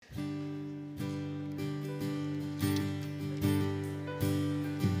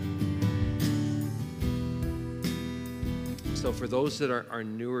So for those that are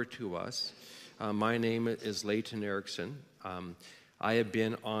newer to us, my name is Leighton Erickson. I have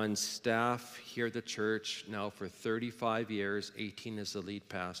been on staff here at the church now for 35 years, 18 as the lead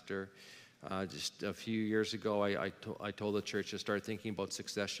pastor. Just a few years ago, I told the church to start thinking about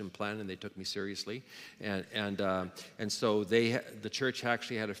succession plan, and they took me seriously. And so the church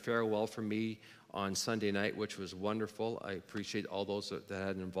actually had a farewell for me on Sunday night, which was wonderful. I appreciate all those that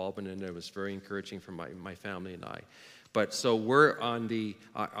had an involvement in it. It was very encouraging for my family and I. But so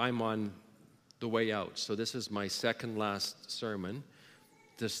I'm on the way out. So this is my second last sermon.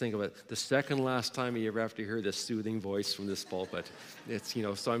 Just think of it, the second last time you ever have to hear this soothing voice from this pulpit. It's,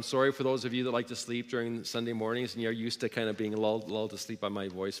 so I'm sorry for those of you that like to sleep during Sunday mornings and you're used to kind of being lulled to sleep by my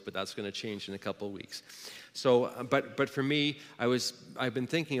voice, but that's going to change in a couple of weeks. So, but for me, I've been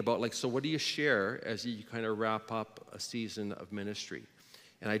thinking about so what do you share as you kind of wrap up a season of ministry?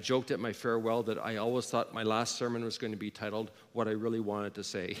 And I joked at my farewell that I always thought my last sermon was going to be titled What I Really Wanted to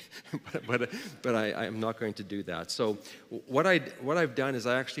Say, but I'm not going to do that. So what I've done is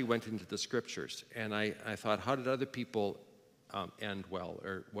I actually went into the scriptures, and I thought, how did other people end well,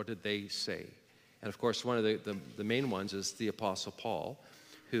 or what did they say? And of course, one of the main ones is the Apostle Paul,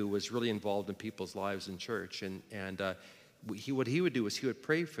 who was really involved in people's lives in church, and what he would do is he would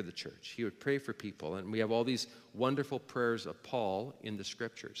pray for the church. He would pray for people. And we have all these wonderful prayers of Paul in the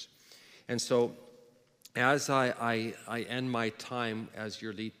scriptures. And so as I end my time as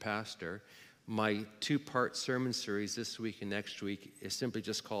your lead pastor, my two-part sermon series this week and next week is simply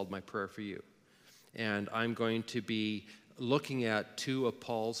just called My Prayer for You. And I'm going to be looking at two of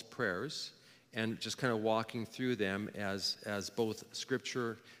Paul's prayers and just kind of walking through them as both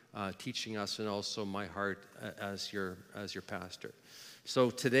scripture teaching us, and also my heart as your pastor. So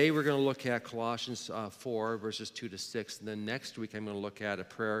today we're going to look at Colossians 4, verses 2 to 6, and then next week I'm going to look at a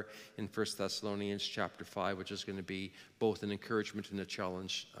prayer in 1 Thessalonians chapter 5, which is going to be both an encouragement and a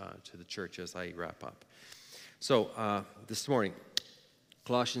challenge to the church as I wrap up. So this morning,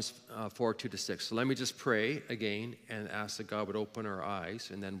 Colossians 4, 2 to 6. So let me just pray again and ask that God would open our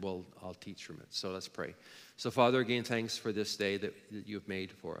eyes, and then I'll teach from it. So let's pray. So Father, again, thanks for this day that you've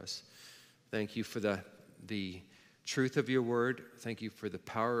made for us. Thank you for the truth of your word. Thank you for the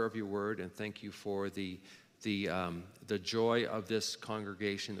power of your word, and thank you for the joy of this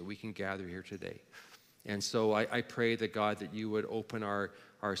congregation that we can gather here today. And so I pray that God, that you would open our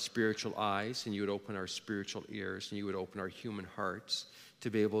spiritual eyes, and you would open our spiritual ears, and you would open our human hearts to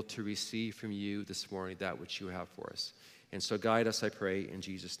be able to receive from you this morning that which you have for us. And so guide us, I pray, in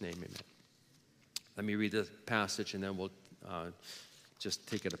Jesus' name, amen. Let me read the passage, and then we'll just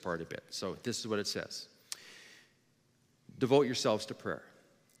take it apart a bit. So this is what it says. Devote yourselves to prayer,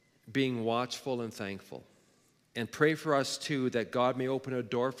 being watchful and thankful. And pray for us, too, that God may open a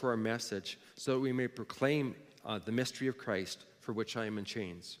door for our message so that we may proclaim the mystery of Christ, for which I am in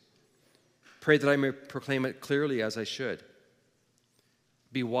chains. Pray that I may proclaim it clearly as I should.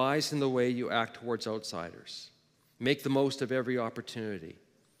 Be wise in the way you act towards outsiders. Make the most of every opportunity.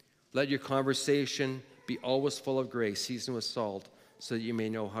 Let your conversation be always full of grace, seasoned with salt, so that you may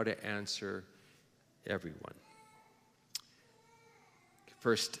know how to answer everyone.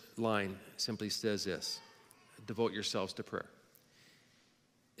 First line simply says this: devote yourselves to prayer.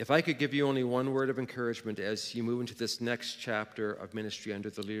 If I could give you only one word of encouragement as you move into this next chapter of ministry under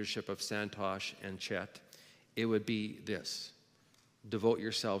the leadership of Santosh and Chet, it would be this: devote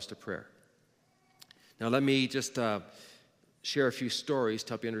yourselves to prayer. Now let me just share a few stories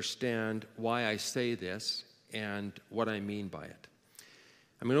to help you understand why I say this and what I mean by it.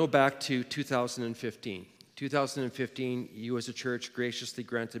 I'm going to go back to 2015. 2015, you as a church graciously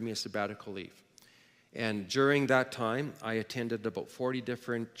granted me a sabbatical leave. And during that time, I attended about 40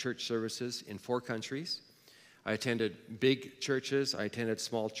 different church services in 4 countries. I attended big churches, I attended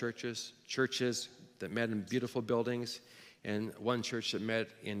small churches, churches that met in beautiful buildings, and one church that met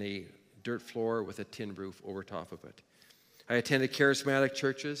in a dirt floor with a tin roof over top of it. I attended charismatic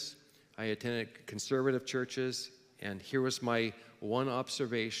churches, I attended conservative churches, and here was my one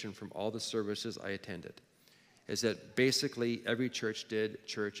observation from all the services I attended, is that basically every church did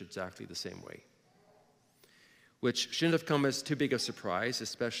church exactly the same way. Which shouldn't have come as too big a surprise,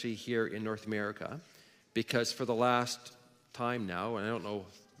 especially here in North America, because for the last time now, and I don't know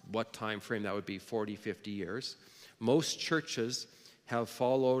what time frame that would be, 40, 50 years, most churches have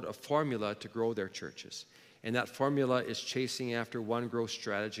followed a formula to grow their churches. And that formula is chasing after one growth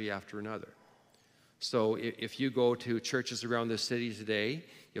strategy after another. So if you go to churches around the city today,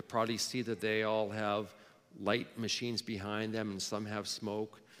 you'll probably see that they all have light machines behind them, and some have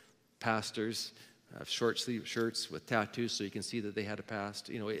smoke. Pastors have short sleeve shirts with tattoos so you can see that they had a past.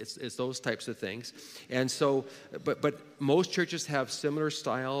 It's those types of things. And so, but most churches have similar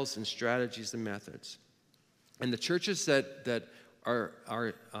styles and strategies and methods. And the churches that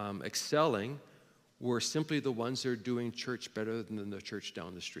are excelling were simply the ones that are doing church better than the church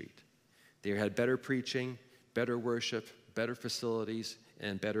down the street. They had better preaching, better worship, better facilities,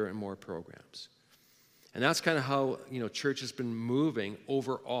 and better and more programs. And that's kind of how, church has been moving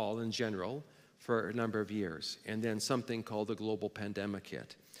overall in general for a number of years. And then something called the global pandemic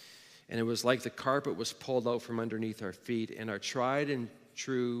hit. And it was like the carpet was pulled out from underneath our feet, and our tried and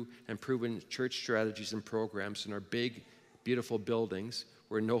true and proven church strategies and programs in our big, beautiful buildings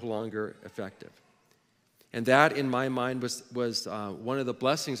were no longer effective. And that, in my mind, was one of the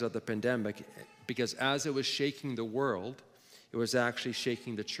blessings of the pandemic, because as it was shaking the world, it was actually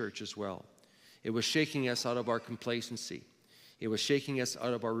shaking the church as well. It was shaking us out of our complacency. It was shaking us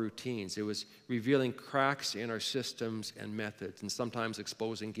out of our routines. It was revealing cracks in our systems and methods, and sometimes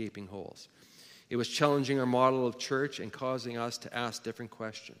exposing gaping holes. It was challenging our model of church and causing us to ask different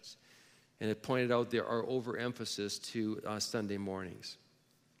questions. And it pointed out our overemphasis to Sunday mornings.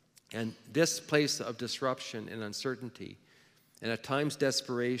 And this place of disruption and uncertainty, and at times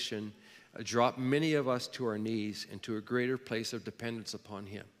desperation, dropped many of us to our knees into a greater place of dependence upon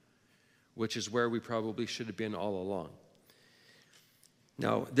Him, which is where we probably should have been all along.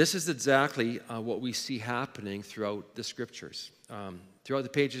 Now, this is exactly what we see happening throughout the Scriptures. Throughout the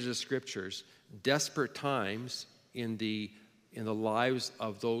pages of Scriptures, desperate times in the lives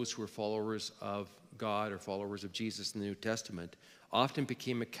of those who are followers of God or followers of Jesus in the New Testament often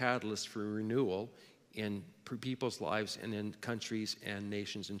became a catalyst for renewal in people's lives and in countries and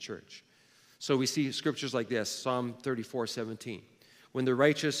nations and church. So we see scriptures like this, Psalm 34:17. When the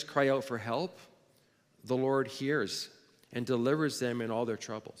righteous cry out for help, the Lord hears and delivers them in all their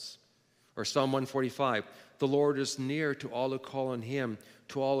troubles. Or Psalm 145, the Lord is near to all who call on Him,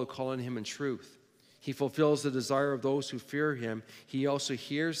 to all who call on Him in truth. He fulfills the desire of those who fear Him. He also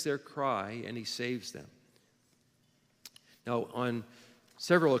hears their cry and He saves them. Now, on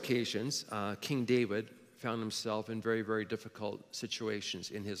several occasions, King David found himself in very, very difficult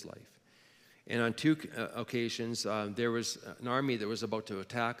situations in his life. And on two occasions, there was an army that was about to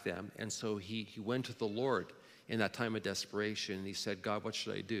attack them, and so he went to the Lord in that time of desperation, and he said, God, what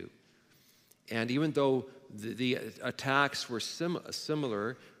should I do? And even though the attacks were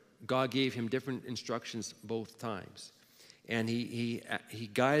similar, God gave him different instructions both times. And he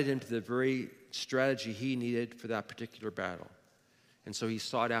guided him to the very strategy he needed for that particular battle. And so he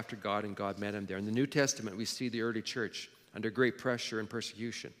sought after God, and God met him there. In the New Testament, we see the early church under great pressure and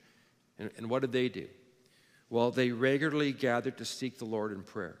persecution. And what did they do? Well, they regularly gathered to seek the Lord in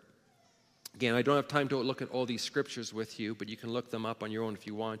prayer. Again, I don't have time to look at all these scriptures with you, but you can look them up on your own if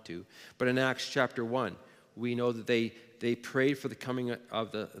you want to. But in Acts chapter 1, we know that they prayed for the coming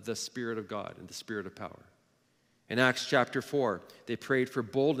of the Spirit of God and the Spirit of power. In Acts chapter 4, they prayed for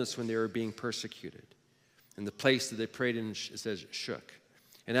boldness when they were being persecuted. And the place that they prayed in, it says, shook.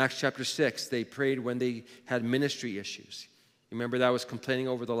 In Acts chapter 6, they prayed when they had ministry issues. Remember, that was complaining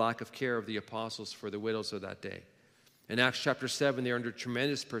over the lack of care of the apostles for the widows of that day. In Acts chapter 7, they're under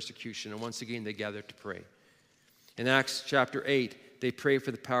tremendous persecution, and once again, they gathered to pray. In Acts chapter 8, they prayed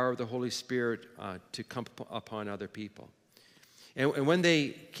for the power of the Holy Spirit to come upon other people. And when they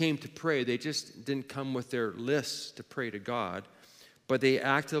came to pray, they just didn't come with their lists to pray to God, but they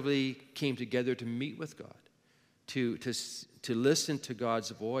actively came together to meet with God, to listen to God's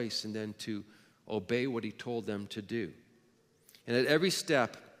voice, and then to obey what He told them to do. And at every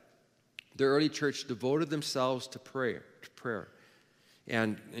step, the early church devoted themselves to prayer.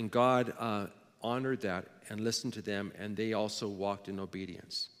 And God honored that and listened to them, and they also walked in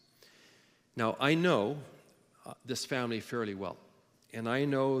obedience. Now, I know this family fairly well, and I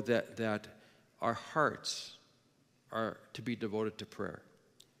know that our hearts are to be devoted to prayer.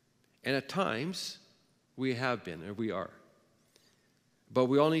 And at times, we have been, and we are. But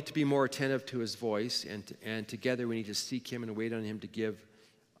we all need to be more attentive to His voice, and together we need to seek Him and wait on Him to give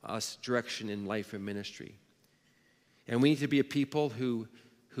us direction in life and ministry. And we need to be a people who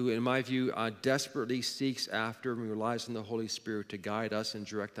in my view, desperately seeks after and relies on the Holy Spirit to guide us and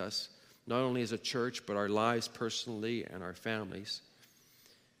direct us, not only as a church, but our lives personally and our families.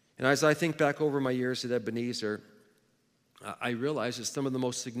 And as I think back over my years at Ebenezer, I realize that some of the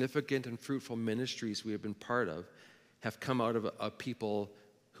most significant and fruitful ministries we have been part of have come out of people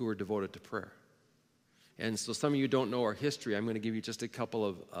who are devoted to prayer. And so some of you don't know our history. I'm going to give you just a couple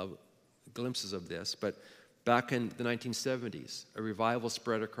of glimpses of this. But back in the 1970s, a revival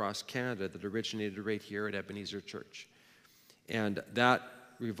spread across Canada that originated right here at Ebenezer Church. And that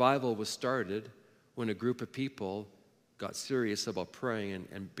revival was started when a group of people got serious about praying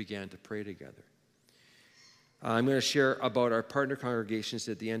and began to pray together. I'm going to share about our partner congregations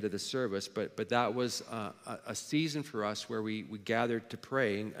at the end of the service, but that was a season for us where we gathered to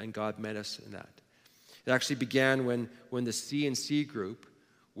pray, and God met us in that. It actually began when the C&C group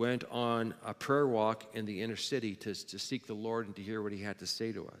went on a prayer walk in the inner city to seek the Lord and to hear what he had to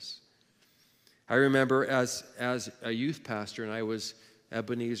say to us. I remember as a youth pastor, and I was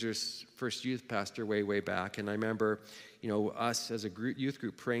Ebenezer's first youth pastor way back, and I remember, us as a youth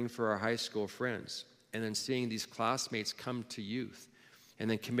group praying for our high school friends, and then seeing these classmates come to youth, and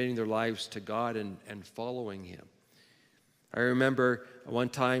then committing their lives to God and following him. I remember one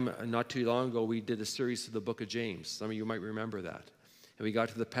time, not too long ago, we did a series of the book of James. Some of you might remember that. And we got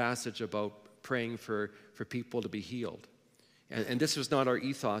to the passage about praying for people to be healed. And this was not our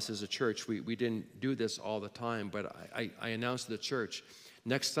ethos as a church. We didn't do this all the time, but I announced to the church,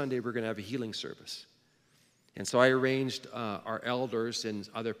 next Sunday we're going to have a healing service. And so I arranged our elders and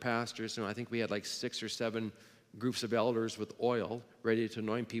other pastors, and I think we had like 6 or 7 groups of elders with oil ready to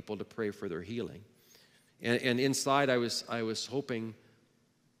anoint people to pray for their healing. And inside I was hoping,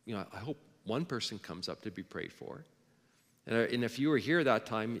 I hope one person comes up to be prayed for. And if you were here that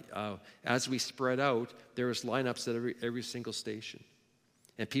time, as we spread out, there was lineups at every single station.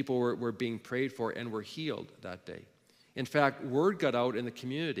 And people were being prayed for and were healed that day. In fact, word got out in the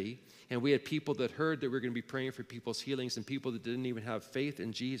community, and we had people that heard that we were going to be praying for people's healings, and people that didn't even have faith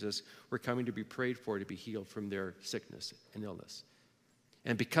in Jesus were coming to be prayed for to be healed from their sickness and illness.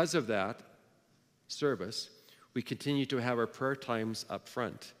 And because of that service, we continue to have our prayer times up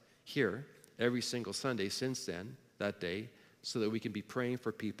front here every single Sunday since then, that day, so that we can be praying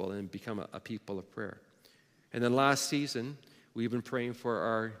for people and become a people of prayer. And then last season, we've been praying for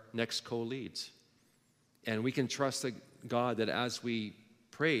our next co-leads. And we can trust God that as we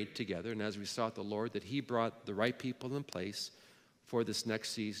prayed together and as we sought the Lord, that he brought the right people in place for this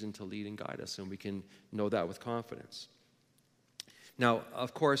next season to lead and guide us, and we can know that with confidence. Now,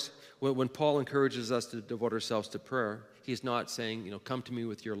 of course, when Paul encourages us to devote ourselves to prayer, he's not saying, come to me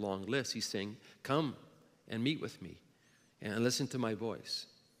with your long list. He's saying, come and meet with me and listen to my voice.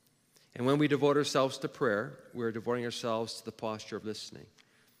 And when we devote ourselves to prayer, we're devoting ourselves to the posture of listening.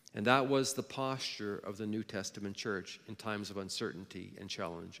 And that was the posture of the New Testament church in times of uncertainty and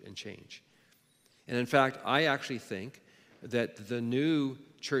challenge and change. And in fact, I actually think that the new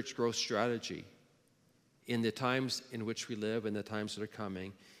church growth strategy in the times in which we live and the times that are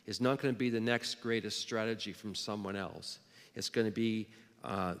coming is not going to be the next greatest strategy from someone else. It's going to be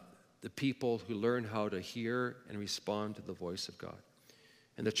the people who learn how to hear and respond to the voice of God.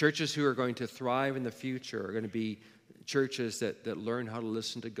 And the churches who are going to thrive in the future are going to be churches that learn how to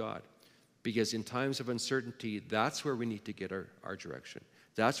listen to God. Because in times of uncertainty, that's where we need to get our direction.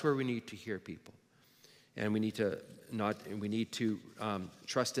 That's where we need to hear people. And we need to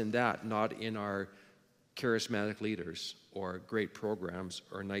trust in that, not in our charismatic leaders or great programs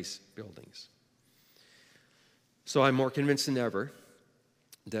or nice buildings. So I'm more convinced than ever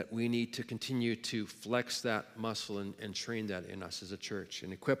that we need to continue to flex that muscle and train that in us as a church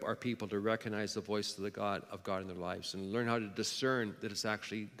and equip our people to recognize the voice of God in their lives and learn how to discern that it's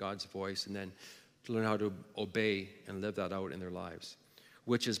actually God's voice, and then to learn how to obey and live that out in their lives,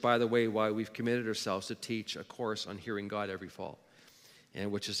 which is, by the way, why we've committed ourselves to teach a course on hearing God every fall,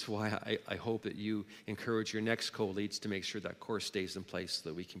 and which is why I hope that you encourage your next co-leads to make sure that course stays in place so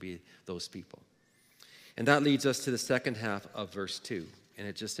that we can be those people. And that leads us to the second half of verse 2. And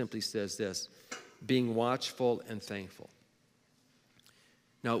it just simply says this: being watchful and thankful.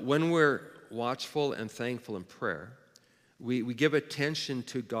 Now, when we're watchful and thankful in prayer, we give attention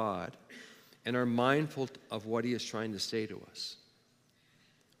to God and are mindful of what he is trying to say to us.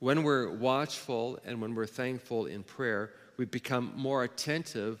 When we're watchful and when we're thankful in prayer, we become more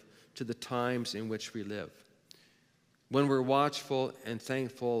attentive to the times in which we live. When we're watchful and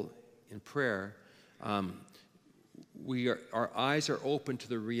thankful in prayer, our eyes are open to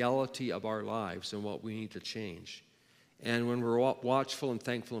the reality of our lives and what we need to change. And when we're watchful and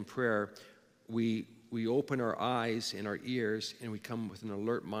thankful in prayer, we open our eyes and our ears, and we come with an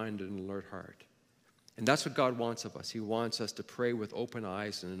alert mind and an alert heart. And that's what God wants of us. He wants us to pray with open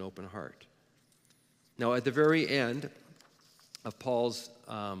eyes and an open heart. Now, at the very end of Paul's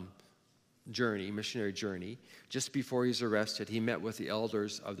missionary journey, just before he's arrested, he met with the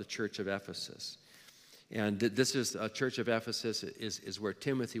elders of the church of Ephesus. And this is a church of Ephesus is where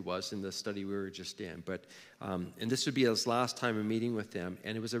Timothy was in the study we were just in. But and this would be his last time of meeting with them,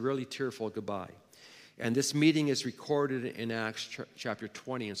 and it was a really tearful goodbye. And this meeting is recorded in Acts chapter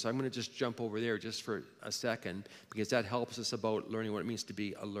 20, and so I'm going to just jump over there just for a second, because that helps us about learning what it means to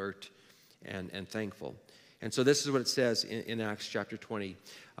be alert and thankful. And so this is what it says in Acts chapter 20.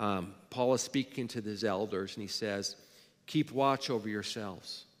 Paul is speaking to his elders, and he says, keep watch over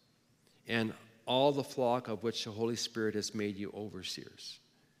yourselves and all the flock of which the Holy Spirit has made you overseers.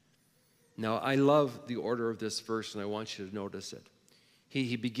 Now, I love the order of this verse, and I want you to notice it.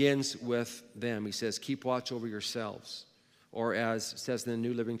 He begins with them. He says, keep watch over yourselves. Or as it says in the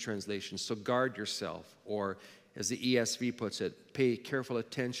New Living Translation, so guard yourself. Or as the ESV puts it, pay careful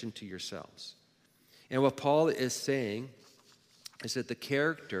attention to yourselves. And what Paul is saying is that the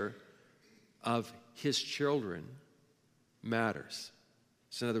character of his children matters.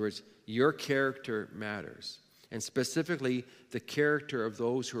 So in other words, your character matters. And specifically, the character of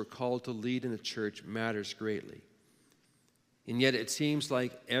those who are called to lead in the church matters greatly. And yet it seems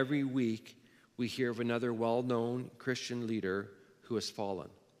like every week we hear of another well-known Christian leader who has fallen.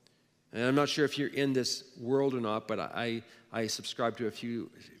 And I'm not sure if you're in this world or not, but I subscribe to a few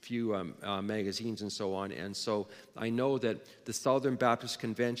magazines and so on. And so I know that the Southern Baptist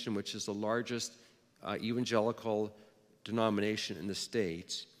Convention, which is the largest evangelical denomination in the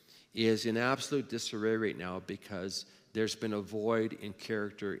States, is in absolute disarray right now because there's been a void in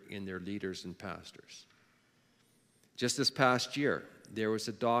character in their leaders and pastors. Just this past year, there was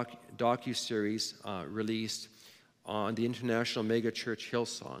a docu-series released on the international megachurch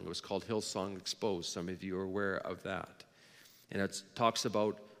Hillsong. It was called Hillsong Exposed. Some of you are aware of that. And it talks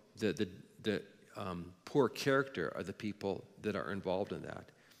about the poor character of the people that are involved in that.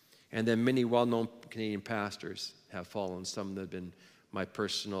 And then many well-known Canadian pastors have fallen. Some that have been my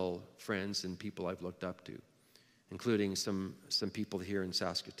personal friends and people I've looked up to, including some people here in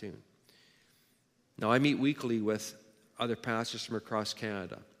Saskatoon. Now, I meet weekly with other pastors from across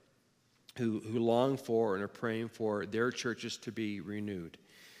Canada who long for and are praying for their churches to be renewed.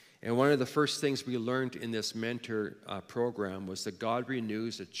 And one of the first things we learned in this mentor program was that God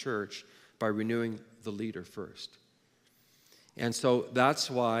renews a church by renewing the leader first. And so that's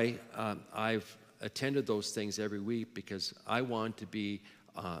why I've attended those things every week, because I want to be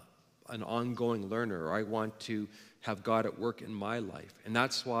an ongoing learner. I want to have God at work in my life. And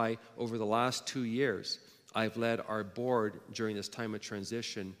that's why over the last 2 years, I've led our board during this time of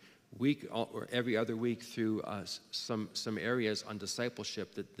transition week or every other week through some areas on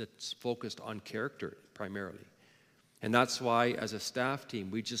discipleship that's focused on character primarily. And that's why as a staff team,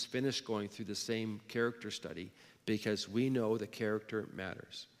 we just finished going through the same character study, because we know that character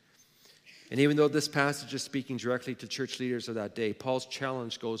matters. And even though this passage is speaking directly to church leaders of that day, Paul's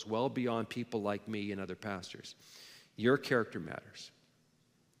challenge goes well beyond people like me and other pastors. Your character matters.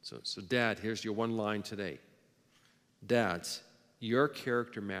 So Dad, here's your one line today. Dads, your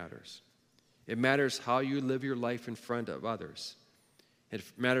character matters. It matters how you live your life in front of others. It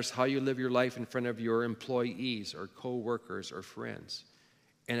matters how you live your life in front of your employees or co-workers or friends.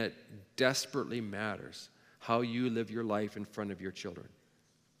 And it desperately matters how you live your life in front of your children.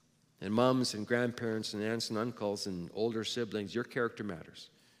 And moms and grandparents and aunts and uncles and older siblings, your character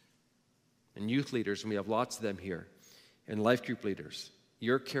matters. And youth leaders, and we have lots of them here, and life group leaders,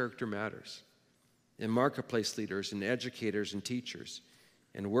 your character matters. And marketplace leaders and educators and teachers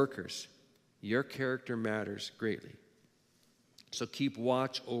and workers, your character matters greatly. So keep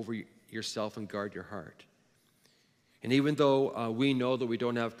watch over yourself and guard your heart. And even though we know that we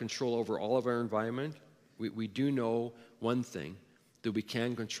don't have control over all of our environment, we do know one thing, that we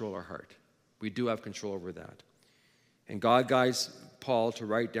can control our heart. We do have control over that. And God guides Paul to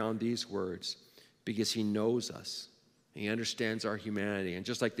write down these words because he knows us. He understands our humanity. And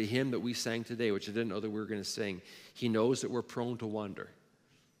just like the hymn that we sang today, which I didn't know that we were going to sing, he knows that we're prone to wander.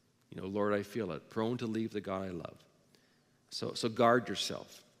 You know, Lord, I feel it. Prone to leave the God I love. So guard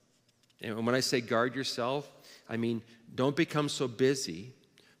yourself. And when I say guard yourself, I mean don't become so busy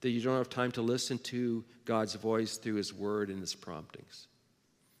that you don't have time to listen to God's voice through his word and his promptings.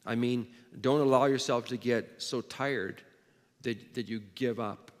 I mean, don't allow yourself to get so tired that you give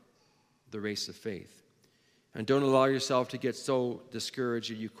up the race of faith. And don't allow yourself to get so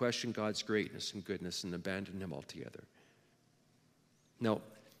discouraged that you question God's greatness and goodness and abandon him altogether. Now,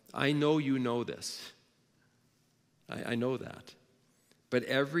 I know you know this. I know that. But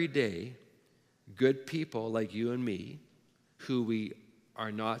every day, good people like you and me, who we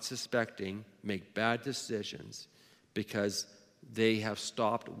are not suspecting, make bad decisions because they have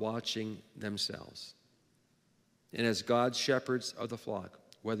stopped watching themselves. And as God's shepherds of the flock,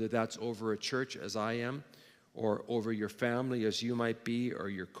 whether that's over a church as I am, or over your family as you might be, or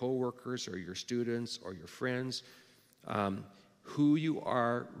your coworkers, or your students, or your friends, who you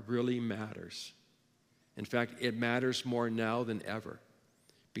are really matters. In fact, it matters more now than ever,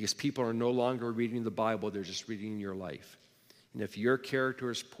 because people are no longer reading the Bible, they're just reading your life. And if your character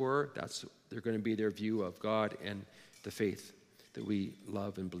is poor, they're going to be their view of God and the faith that we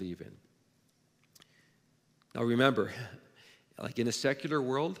love and believe in. Now remember, like in a secular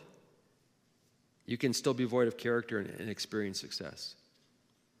world, you can still be void of character and experience success.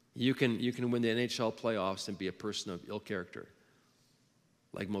 You can win the NHL playoffs and be a person of ill character,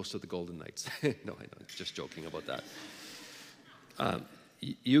 like most of the Golden Knights. No, I know, just joking about that.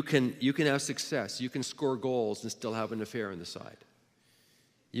 You can have success. You can score goals and still have an affair on the side.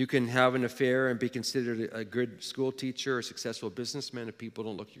 You can have an affair and be considered a good school teacher or a successful businessman if people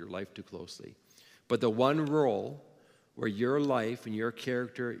don't look at your life too closely. But the one role where your life and your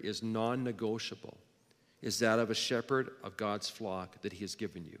character is non-negotiable is that of a shepherd of God's flock that he has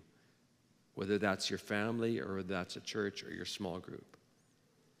given you, whether that's your family or whether that's a church or your small group.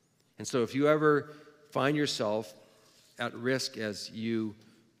 And so if you ever find yourself at risk as you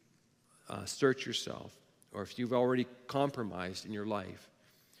search yourself, or if you've already compromised in your life,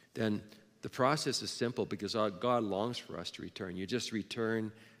 then the process is simple because God longs for us to return. You just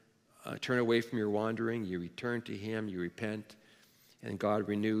return, turn away from your wandering, you return to him, you repent, and God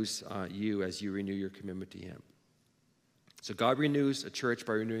renews you as you renew your commitment to him. So God renews a church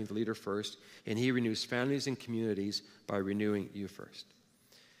by renewing the leader first, and he renews families and communities by renewing you first.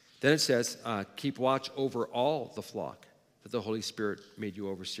 Then it says, keep watch over all the flock that the Holy Spirit made you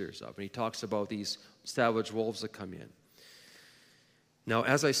overseers of. And he talks about these savage wolves that come in. Now,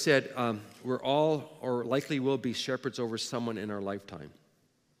 as I said, we're all, or likely will be, shepherds over someone in our lifetime.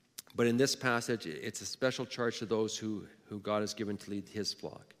 But in this passage, it's a special charge to those who God has given to lead his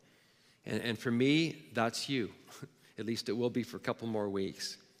flock. And for me, that's you. At least it will be for a couple more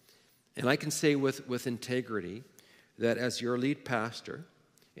weeks. And I can say with integrity that as your lead pastor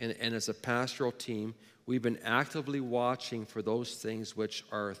and as a pastoral team, we've been actively watching for those things which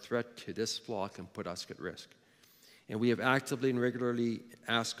are a threat to this flock and put us at risk. And we have actively and regularly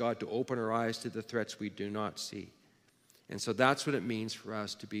asked God to open our eyes to the threats we do not see. And so that's what it means for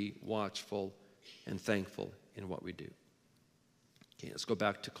us to be watchful and thankful in what we do. Okay, let's go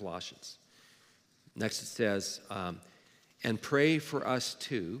back to Colossians. Next it says, and pray for us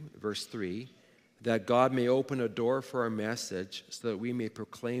too, verse 3, that God may open a door for our message so that we may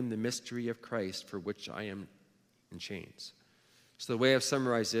proclaim the mystery of Christ for which I am in chains. So the way I've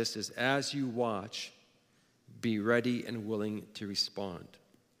summarized this is, as you watch, be ready and willing to respond.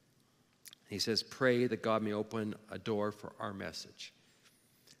 He says, pray that God may open a door for our message.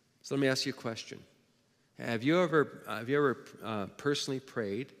 So let me ask you a question. Have you ever personally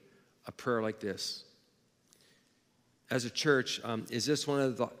prayed a prayer like this? As a church, is this one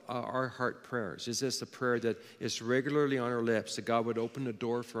of our heart prayers? Is this a prayer that is regularly on our lips, that God would open the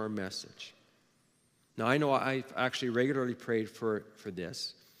door for our message? Now, I know I've actually regularly prayed for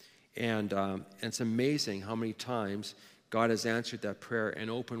this, and it's amazing how many times God has answered that prayer and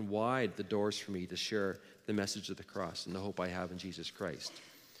opened wide the doors for me to share the message of the cross and the hope I have in Jesus Christ.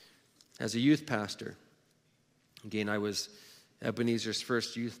 As a youth pastor, again, I was Ebenezer's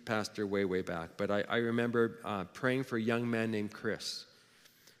first youth pastor way back, but I remember praying for a young man named Chris,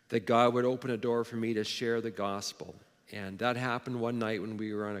 that God would open a door for me to share the gospel. And that happened one night when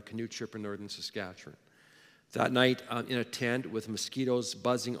we were on a canoe trip in northern Saskatchewan. That night, in a tent with mosquitoes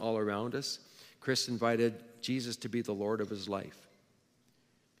buzzing all around us, Chris invited Jesus to be the Lord of his life.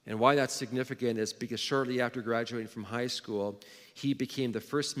 And why that's significant is because shortly after graduating from high school, he became the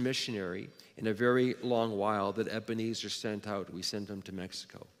first missionary in a very long while that Ebenezer sent out. We sent him to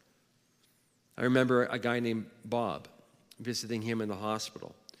Mexico. I remember a guy named Bob, visiting him in the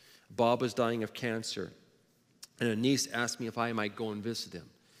hospital. Bob was dying of cancer, and a niece asked me if I might go and visit him.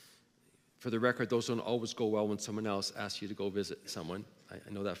 For the record, those don't always go well when someone else asks you to go visit someone. I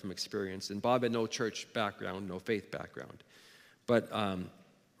know that from experience. And Bob had no church background, no faith background. But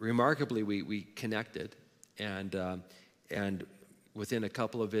remarkably, we connected, and within a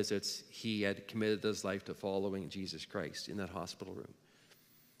couple of visits, he had committed his life to following Jesus Christ in that hospital room.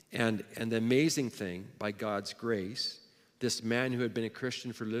 And the amazing thing, by God's grace, this man who had been a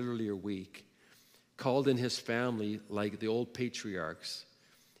Christian for literally a week called in his family like the old patriarchs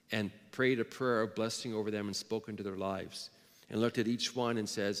and prayed a prayer of blessing over them and spoke into their lives. And looked at each one and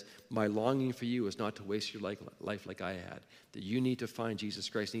says, my longing for you is not to waste your life like I had, that you need to find Jesus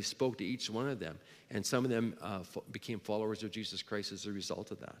Christ. And he spoke to each one of them, and some of them became followers of Jesus Christ as a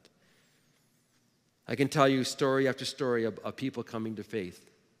result of that. I can tell you story after story of people coming to faith.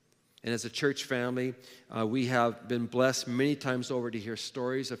 And as a church family, we have been blessed many times over to hear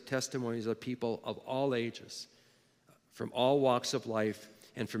stories of testimonies of people of all ages, from all walks of life,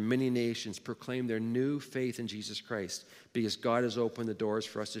 and from many nations proclaim their new faith in Jesus Christ because God has opened the doors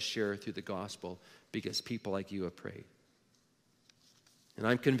for us to share through the gospel because people like you have prayed. And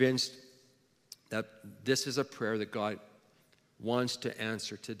I'm convinced that this is a prayer that God wants to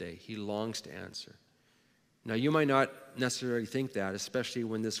answer today. He longs to answer. Now, you might not necessarily think that, especially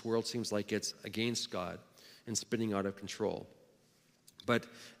when this world seems like it's against God and spinning out of control. But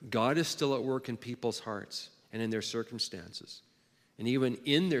God is still at work in people's hearts and in their circumstances. And even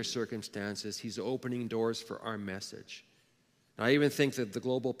in their circumstances, He's opening doors for our message. And I even think that the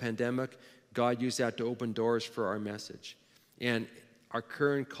global pandemic, God used that to open doors for our message. And our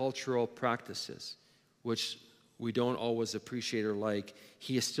current cultural practices, which we don't always appreciate or like,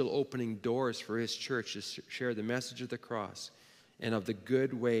 He is still opening doors for His church to share the message of the cross and of the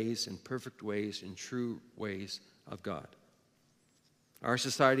good ways and perfect ways and true ways of God. Our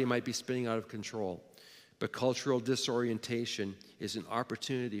society might be spinning out of control, but cultural disorientation is an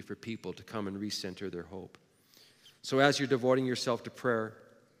opportunity for people to come and recenter their hope. So as you're devoting yourself to prayer,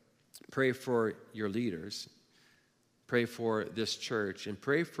 pray for your leaders, pray for this church, and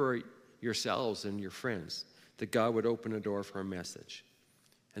pray for yourselves and your friends that God would open a door for our message.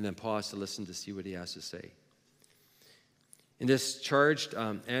 And then pause to listen to see what He has to say. In this charged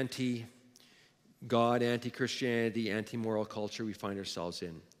anti-God, anti-Christianity, anti-moral culture we find ourselves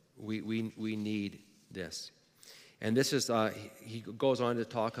in, we need this. And this is, he goes on to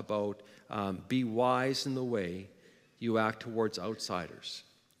talk about be wise in the way you act towards outsiders.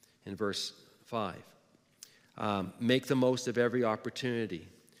 In verse 5, make the most of every opportunity.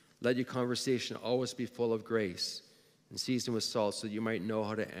 Let your conversation always be full of grace and seasoned with salt so that you might know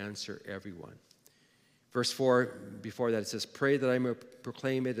how to answer everyone. Verse 4, before that, it says, pray that I may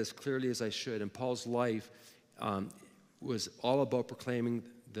proclaim it as clearly as I should. And Paul's life was all about proclaiming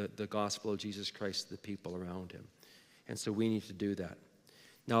the gospel of Jesus Christ to the people around him. And so we need to do that.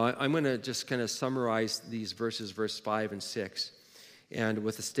 Now, I'm going to just kind of summarize these verses, verse 5 and 6, and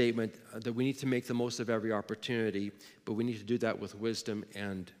with a statement that we need to make the most of every opportunity, but we need to do that with wisdom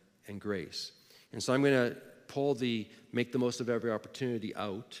and grace. And so I'm going to pull the make the most of every opportunity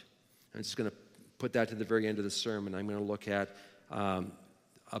out. I'm just going to put that to the very end of the sermon. I'm going to look at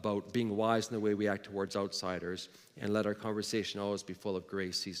about being wise in the way we act towards outsiders, and let our conversation always be full of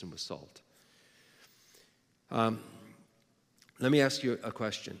grace, seasoned with salt. Let me ask you a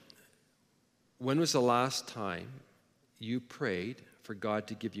question. When was the last time you prayed for God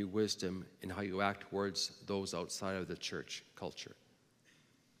to give you wisdom in how you act towards those outside of the church culture?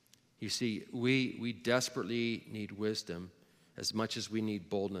 You see, we desperately need wisdom as much as we need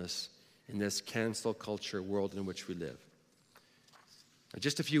boldness in this cancel culture world in which we live.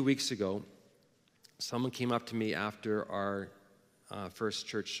 Just a few weeks ago, someone came up to me after our first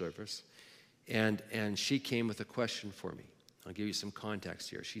church service, and she came with a question for me. I'll give you some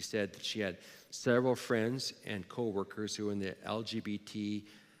context here. She said that she had several friends and co-workers who were in the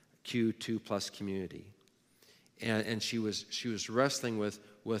LGBTQ2+ community, and she was wrestling with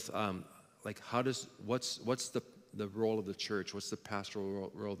what's the role of the church? What's the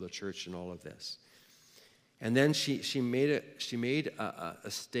pastoral role of the church in all of this? And then she made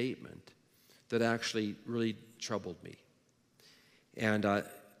a statement that actually really troubled me, and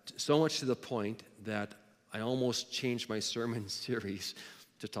so much to the point that I almost changed my sermon series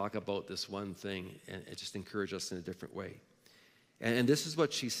to talk about this one thing and it just encouraged us in a different way. And this is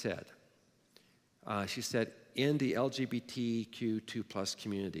what she said. She said, in the LGBTQ2+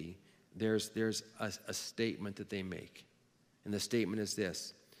 community, there's a statement that they make. And the statement is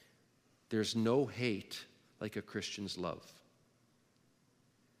this: there's no hate like a Christian's love.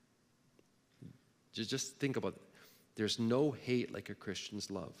 Just think about it. There's no hate like a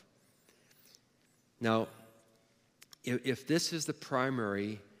Christian's love. Now, if this is the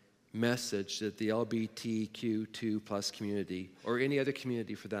primary message that the LGBTQ2+ community, or any other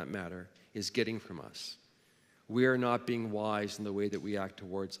community for that matter, is getting from us, we are not being wise in the way that we act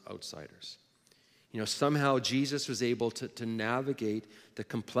towards outsiders. You know, somehow Jesus was able to navigate the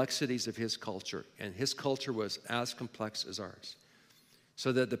complexities of his culture, and his culture was as complex as ours,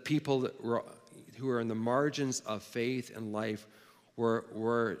 so that the people who are in the margins of faith and life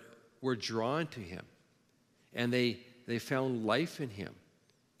were drawn to him, and they found life in him,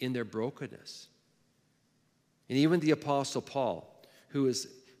 in their brokenness. And even the Apostle Paul, who is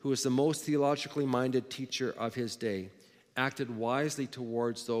the most theologically minded teacher of his day, acted wisely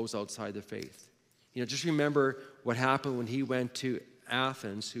towards those outside the faith. You know, just remember what happened when he went to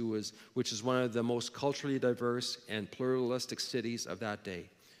Athens, which is one of the most culturally diverse and pluralistic cities of that day.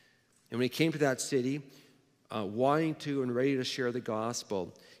 And when he came to that city, wanting to and ready to share the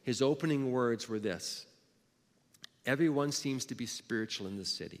gospel, his opening words were this: everyone seems to be spiritual in this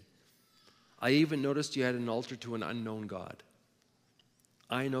city. I even noticed you had an altar to an unknown God.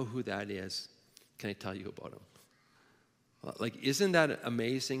 I know who that is. Can I tell you about him? Like, isn't that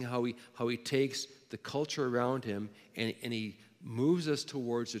amazing how he takes the culture around him and he moves us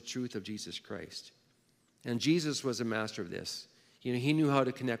towards the truth of Jesus Christ? And Jesus was a master of this. You know, he knew how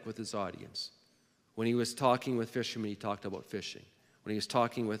to connect with his audience. When he was talking with fishermen, he talked about fishing. When he was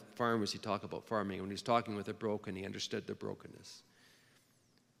talking with farmers, he talked about farming. When he was talking with the broken, he understood their brokenness.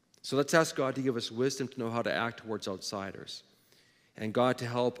 So let's ask God to give us wisdom to know how to act towards outsiders, and God to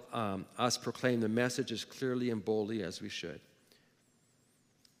help us proclaim the message as clearly and boldly as we should.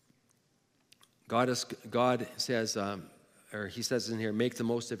 God says, or he says in here, make the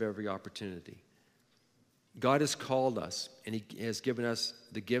most of every opportunity. God has called us, and he has given us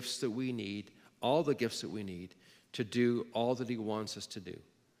the gifts that we need, all the gifts that we need to do all that he wants us to do.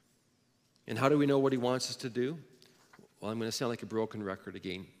 And how do we know what he wants us to do? Well, I'm going to sound like a broken record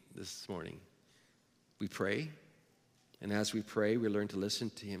again this morning. We pray, and as we pray, we learn to listen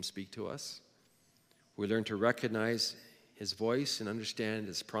to him speak to us. We learn to recognize his voice and understand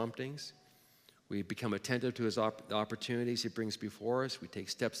his promptings. We become attentive to the opportunities he brings before us. We take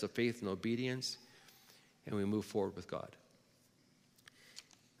steps of faith and obedience, and we move forward with God.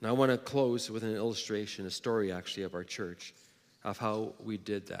 Now, I want to close with an illustration, a story actually of our church, of how we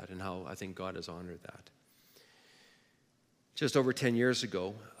did that and how I think God has honored that. Just over 10 years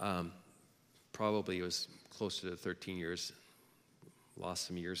ago, probably it was closer to 13 years, lost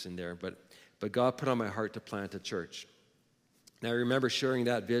some years in there, but God put on my heart to plant a church. Now, I remember sharing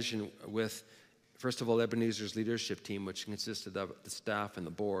that vision with, first of all, Ebenezer's leadership team, which consisted of the staff and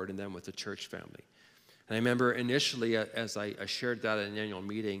the board, and then with the church family. And I remember initially, as I shared that at an annual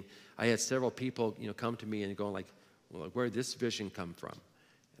meeting, I had several people, come to me and going like, well, where did this vision come from?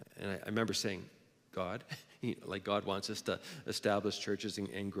 And I remember saying, God, like God wants us to establish churches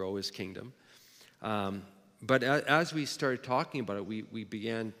and grow his kingdom. But as we started talking about it, we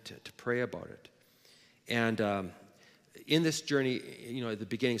began to pray about it. And in this journey, at the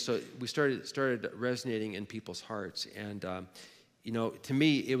beginning, so we started resonating in people's hearts. And to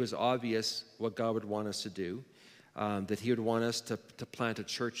me, it was obvious what God would want us to do, that he would want us to plant a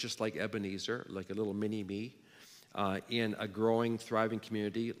church just like Ebenezer, like a little mini-me, in a growing, thriving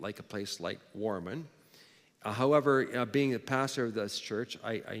community like a place like Warman. However, being the pastor of this church,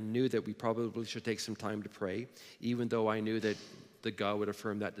 I knew that we probably should take some time to pray, even though I knew that God would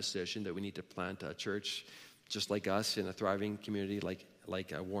affirm that decision, that we need to plant a church just like us in a thriving community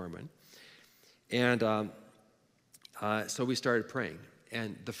like Warman. And so we started praying.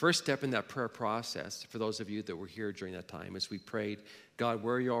 And the first step in that prayer process, for those of you that were here during that time, is we prayed, God,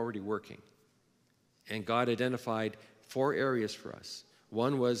 where are you already working? And God identified 4 areas for us.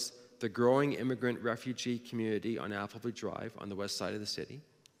 One was the growing immigrant refugee community on Appleby Drive on the west side of the city,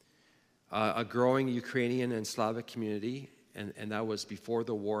 a growing Ukrainian and Slavic community, and that was before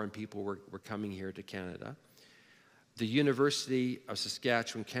the war and people were coming here to Canada. The University of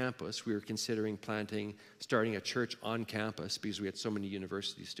Saskatchewan campus, we were considering starting a church on campus because we had so many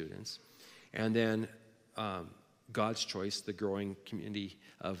university students. And then God's choice, the growing community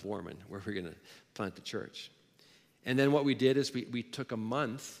of Warman, where we're going to plant the church. And then what we did is we took a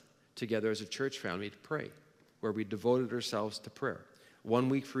month together as a church family to pray, where we devoted ourselves to prayer, 1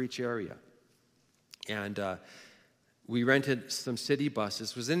 week for each area. And we rented some city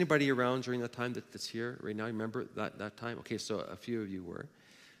buses. Was anybody around during that time that's here right now? Remember that time? Okay, so a few of you were.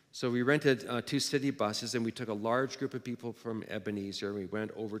 So we rented 2 city buses, and we took a large group of people from Ebenezer, and we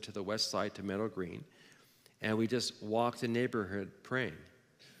went over to the west side to Meadow Green, and we just walked the neighborhood praying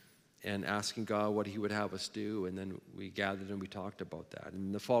and asking God what he would have us do, and then we gathered and we talked about that.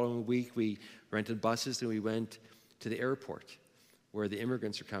 And the following week, we rented buses, and we went to the airport where the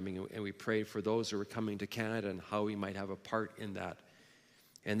immigrants are coming, and we prayed for those who were coming to Canada and how we might have a part in that.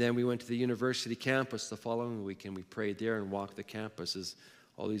 And then we went to the university campus the following week, and we prayed there and walked the campus as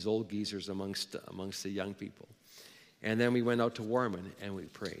all these old geezers amongst the young people. And then we went out to Warman, and we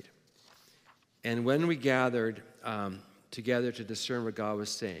prayed. And when we gathered together to discern what God was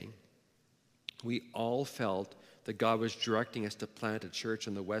saying, we all felt that God was directing us to plant a church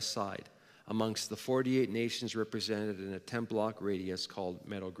on the west side amongst the 48 nations represented in a 10-block radius called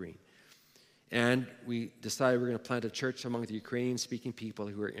Meadow Green. And we decided we're going to plant a church among the Ukrainian-speaking people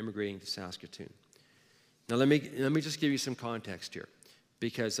who are immigrating to Saskatoon. Now, let me just give you some context here,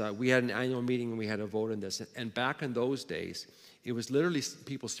 because we had an annual meeting and we had a vote on this. And back in those days, it was literally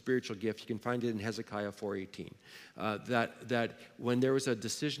people's spiritual gift. You can find it in Hezekiah 4:18. That when there was a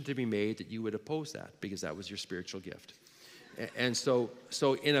decision to be made, that you would oppose that because that was your spiritual gift. And so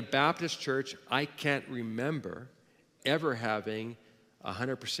in a Baptist church, I can't remember ever having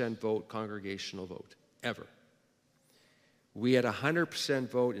 100% vote, congregational vote, ever. We had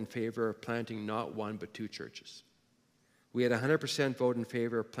 100% vote in favor of planting not 1 but 2 churches. We had 100% vote in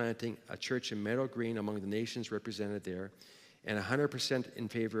favor of planting a church in Meadow Green among the nations represented there, and 100% in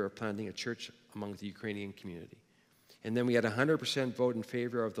favor of planting a church among the Ukrainian community. And then we had 100% vote in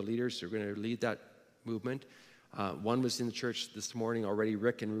favor of the leaders who are going to lead that movement. One was in the church this morning already,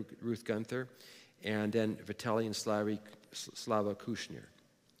 Rick and Ruth Gunther, and then Vitaly and Slava Kushner.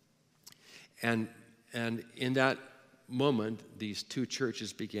 And in that moment, these two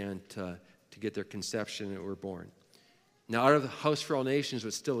churches began to get their conception and were born. Now, out of the House for All Nations,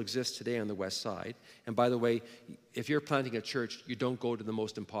 which still exists today on the west side, and by the way, if you're planting a church, you don't go to the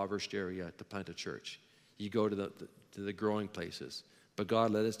most impoverished area to plant a church. You go to the growing places. But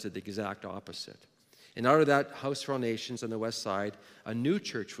God led us to the exact opposite. And out of that House for All Nations on the west side, a new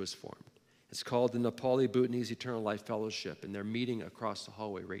church was formed. It's called the Nepali Bhutanese Eternal Life Fellowship, and they're meeting across the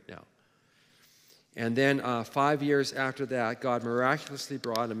hallway right now. And then 5 years after that, God miraculously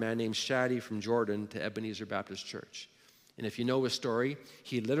brought a man named Shadi from Jordan to Ebenezer Baptist Church. And if you know his story,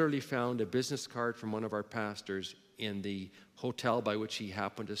 he literally found a business card from one of our pastors in the hotel by which he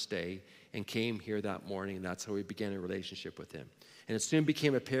happened to stay and came here that morning, and that's how we began a relationship with him. And it soon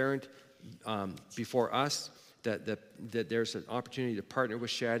became apparent before us that there's an opportunity to partner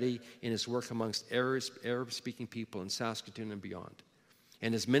with Shadi in his work amongst Arab-speaking people in Saskatoon and beyond.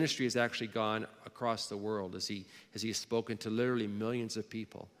 And his ministry has actually gone across the world as he has spoken to literally millions of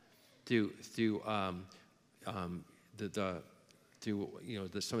people through some of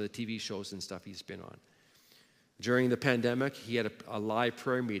the TV shows and stuff he's been on. During the pandemic, he had a live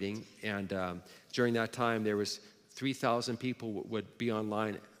prayer meeting, and during that time, there was 3,000 people would be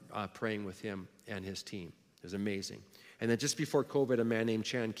online praying with him and his team. It was amazing. And then just before COVID, a man named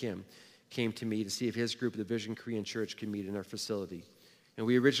Chan Kim came to me to see if his group, the Vision Korean Church, could meet in our facility. And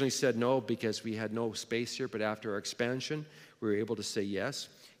we originally said no because we had no space here, but after our expansion, we were able to say yes.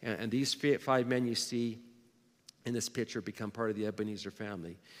 And these 5 men you see in this picture become part of the Ebenezer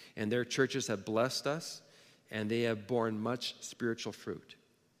family. And their churches have blessed us, and they have borne much spiritual fruit.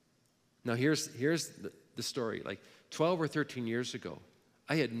 Now here's the story. Like 12 or 13 years ago,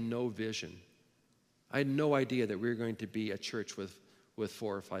 I had no vision. I had no idea that we were going to be a church with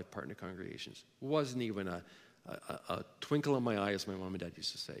 4 or 5 partner congregations. It wasn't even a twinkle in my eye, as my mom and dad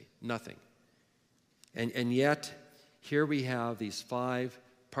used to say. Nothing. And yet, here we have these 5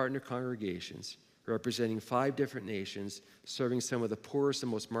 partner congregations representing 5 different nations, serving some of the poorest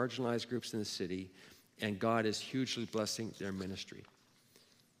and most marginalized groups in the city, and God is hugely blessing their ministry.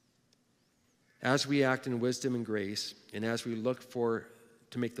 As we act in wisdom and grace, and as we look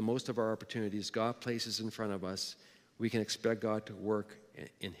to make the most of our opportunities God places in front of us, we can expect God to work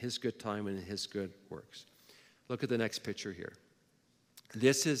in His good time and in His good works. Look at the next picture here.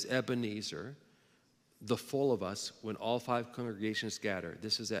 This is Ebenezer, the full of us, when all 5 congregations gather.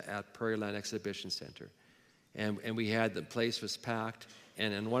 This is at Prairie Land Exhibition Center. And the place was packed.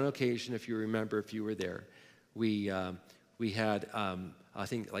 And on one occasion, if you remember, if you were there, we had, I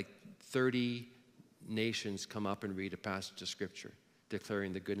think, like 30 nations come up and read a passage of Scripture,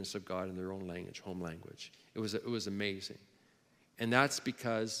 declaring the goodness of God in their own language, home language. It was amazing. And that's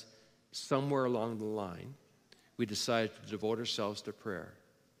because somewhere along the line, we decided to devote ourselves to prayer.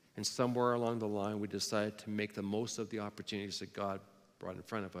 And somewhere along the line, we decided to make the most of the opportunities that God brought in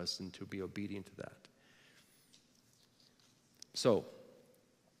front of us and to be obedient to that. So,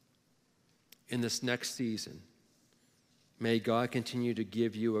 in this next season, may God continue to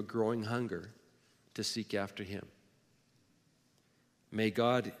give you a growing hunger to seek after Him. May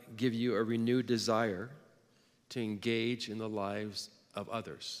God give you a renewed desire to engage in the lives of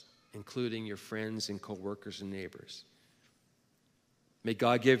others, including your friends and co-workers and neighbors. May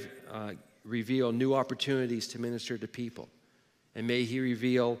God reveal new opportunities to minister to people, and may He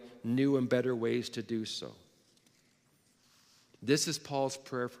reveal new and better ways to do so. This is Paul's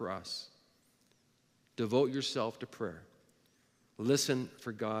prayer for us. Devote yourself to prayer. Listen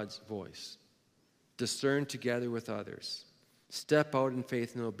for God's voice. Discern together with others. Step out in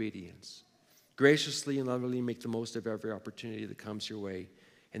faith and obedience. Graciously and lovingly make the most of every opportunity that comes your way,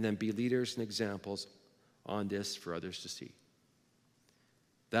 and then be leaders and examples on this for others to see.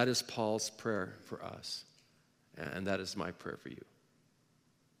 That is Paul's prayer for us, and that is my prayer for you.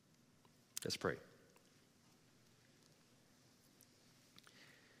 Let's pray.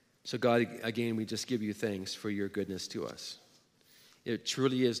 So God, again, we just give you thanks for your goodness to us. It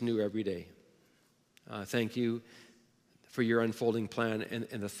truly is new every day. Thank you for your unfolding plan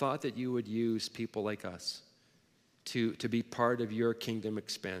and the thought that you would use people like us to be part of your kingdom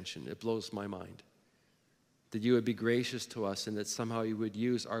expansion. It blows my mind. That you would be gracious to us and that somehow you would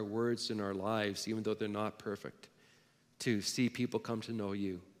use our words in our lives, even though they're not perfect, to see people come to know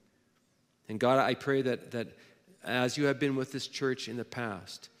you. And God, I pray that as you have been with this church in the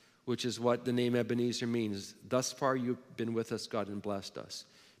past, which is what the name Ebenezer means. Thus far, you've been with us, God, and blessed us.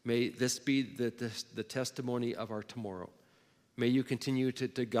 May this be the testimony of our tomorrow. May you continue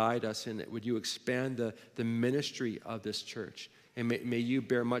to guide us in it. Would you expand the ministry of this church? And may you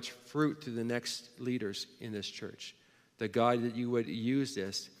bear much fruit through the next leaders in this church. The God, that you would use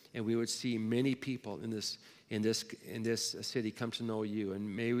this, and we would see many people in this city come to know you.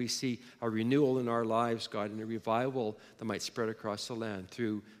 And may we see a renewal in our lives, God, and a revival that might spread across the land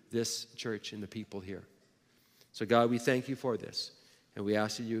through this church and the people here. So God, we thank you for this, and we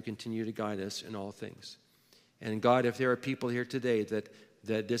ask that you continue to guide us in all things. And God, if there are people here today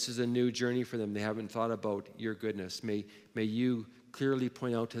that this is a new journey for them, they haven't thought about your goodness, may you clearly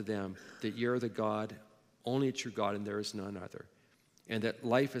point out to them that you're the God, only true God, and there is none other. And that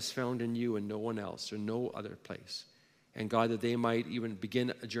life is found in you and no one else or no other place. And God, that they might even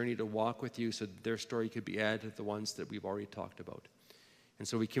begin a journey to walk with you so that their story could be added to the ones that we've already talked about. And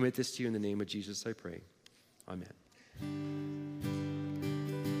so we commit this to you in the name of Jesus, I pray. Amen.